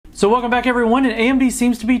So welcome back everyone, and AMD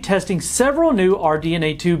seems to be testing several new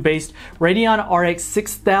RDNA 2 based Radeon RX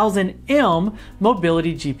 6000M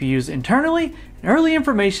mobility GPUs internally, and early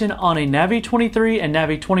information on a Navi 23 and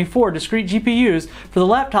Navi 24 discrete GPUs for the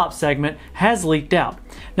laptop segment has leaked out.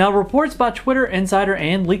 Now, reports by Twitter insider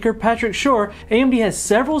and leaker Patrick Shore, AMD has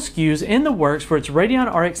several SKUs in the works for its Radeon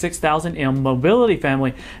RX 6000M mobility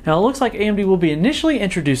family. Now, it looks like AMD will be initially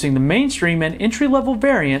introducing the mainstream and entry-level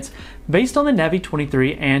variants based on the Navi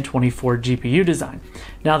 23 and 24 GPU design.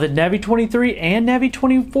 Now, the Navi 23 and Navi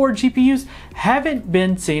 24 GPUs haven't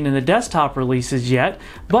been seen in the desktop releases yet,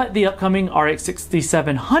 but the upcoming RX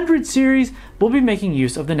 6700 series will be making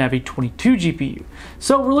use of the Navi 22 GPU.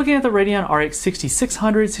 So we're looking at the Radeon RX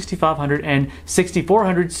 6600, 6500, and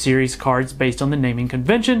 6400 series cards based on the naming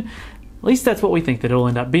convention. At least that's what we think that it'll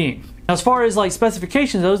end up being. Now, as far as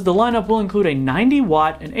specifications goes, the lineup will include a 90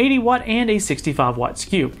 watt, an 80 watt, and a 65 watt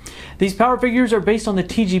SKU. These power figures are based on the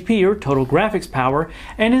TGP or total graphics power,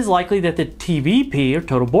 and it is likely that the TVP or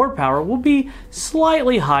total board power will be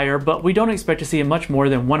slightly higher, but we don't expect to see it much more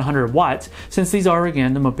than 100 watts since these are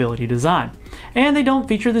again the mobility design. And they don't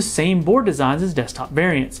feature the same board designs as desktop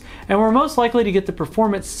variants, and we're most likely to get the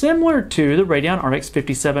performance similar to the Radeon RX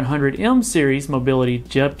 5700M series mobility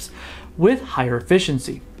chips with higher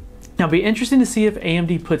efficiency. Now, it'll be interesting to see if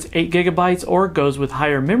AMD puts 8GB or goes with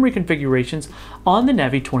higher memory configurations on the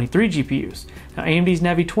Navi 23 GPUs. Now, AMD's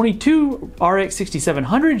Navi 22 RX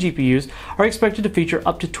 6700 GPUs are expected to feature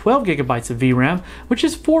up to 12GB of VRAM, which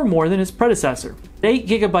is 4 more than its predecessor.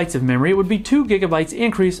 8GB of memory would be 2GB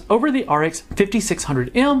increase over the RX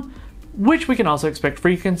 5600M, which we can also expect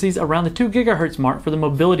frequencies around the 2 GHz mark for the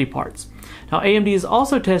mobility parts. Now, AMD is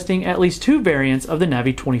also testing at least 2 variants of the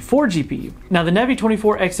Navi 24 GPU. Now, the Navi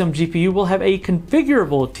 24 XM GPU will have a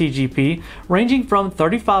configurable TGP ranging from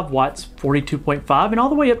 35 watts, 42.5, and all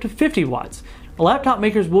the way up to 50 watts. Laptop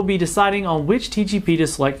makers will be deciding on which TGP to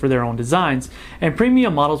select for their own designs, and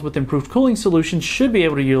premium models with improved cooling solutions should be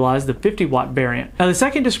able to utilize the 50 watt variant. Now, the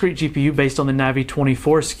second discrete GPU based on the Navi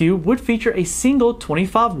 24 SKU would feature a single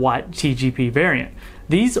 25 watt TGP variant.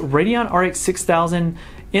 These Radeon RX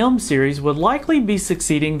 6000M series would likely be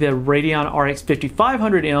succeeding the Radeon RX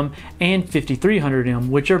 5500M and 5300M,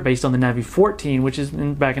 which are based on the Navi 14, which is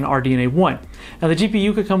back in RDNA 1. Now, the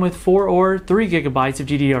GPU could come with 4 or 3 GB of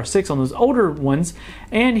GDDR6 on those older ones,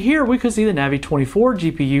 and here we could see the Navi 24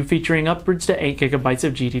 GPU featuring upwards to 8 GB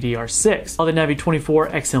of GDDR6, while the Navi 24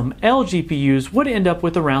 XML GPUs would end up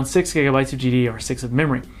with around 6 GB of GDDR6 of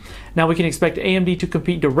memory. Now, we can expect AMD to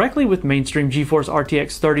compete directly with mainstream GeForce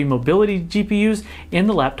RTX 30 mobility GPUs in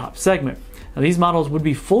the laptop segment. Now, these models would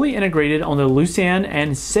be fully integrated on the Lucian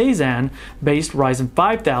and Cezanne based Ryzen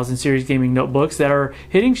 5000 series gaming notebooks that are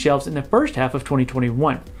hitting shelves in the first half of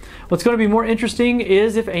 2021. What's going to be more interesting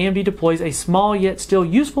is if AMD deploys a small yet still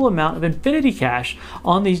useful amount of Infinity Cache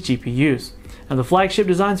on these GPUs. Now, the flagship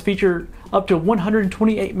designs feature up to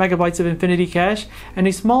 128 megabytes of Infinity Cache, and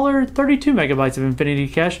a smaller 32 megabytes of Infinity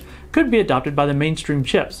Cache could be adopted by the mainstream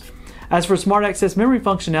chips. As for Smart Access memory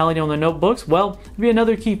functionality on the notebooks, well, it'd be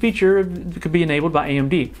another key feature that could be enabled by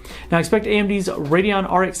AMD. Now, expect AMD's Radeon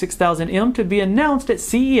RX 6000M to be announced at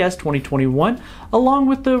CES 2021, along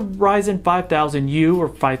with the Ryzen 5000U or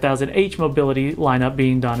 5000H mobility lineup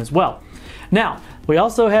being done as well. Now, we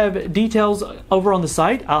also have details over on the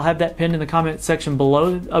site. I'll have that pinned in the comment section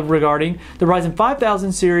below regarding the Ryzen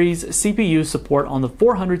 5000 series CPU support on the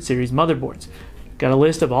 400 series motherboards. Got a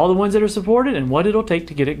list of all the ones that are supported and what it'll take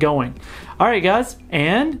to get it going. Alright guys,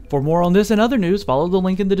 and for more on this and other news, follow the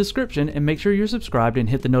link in the description and make sure you're subscribed and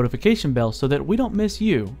hit the notification bell so that we don't miss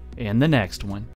you in the next one.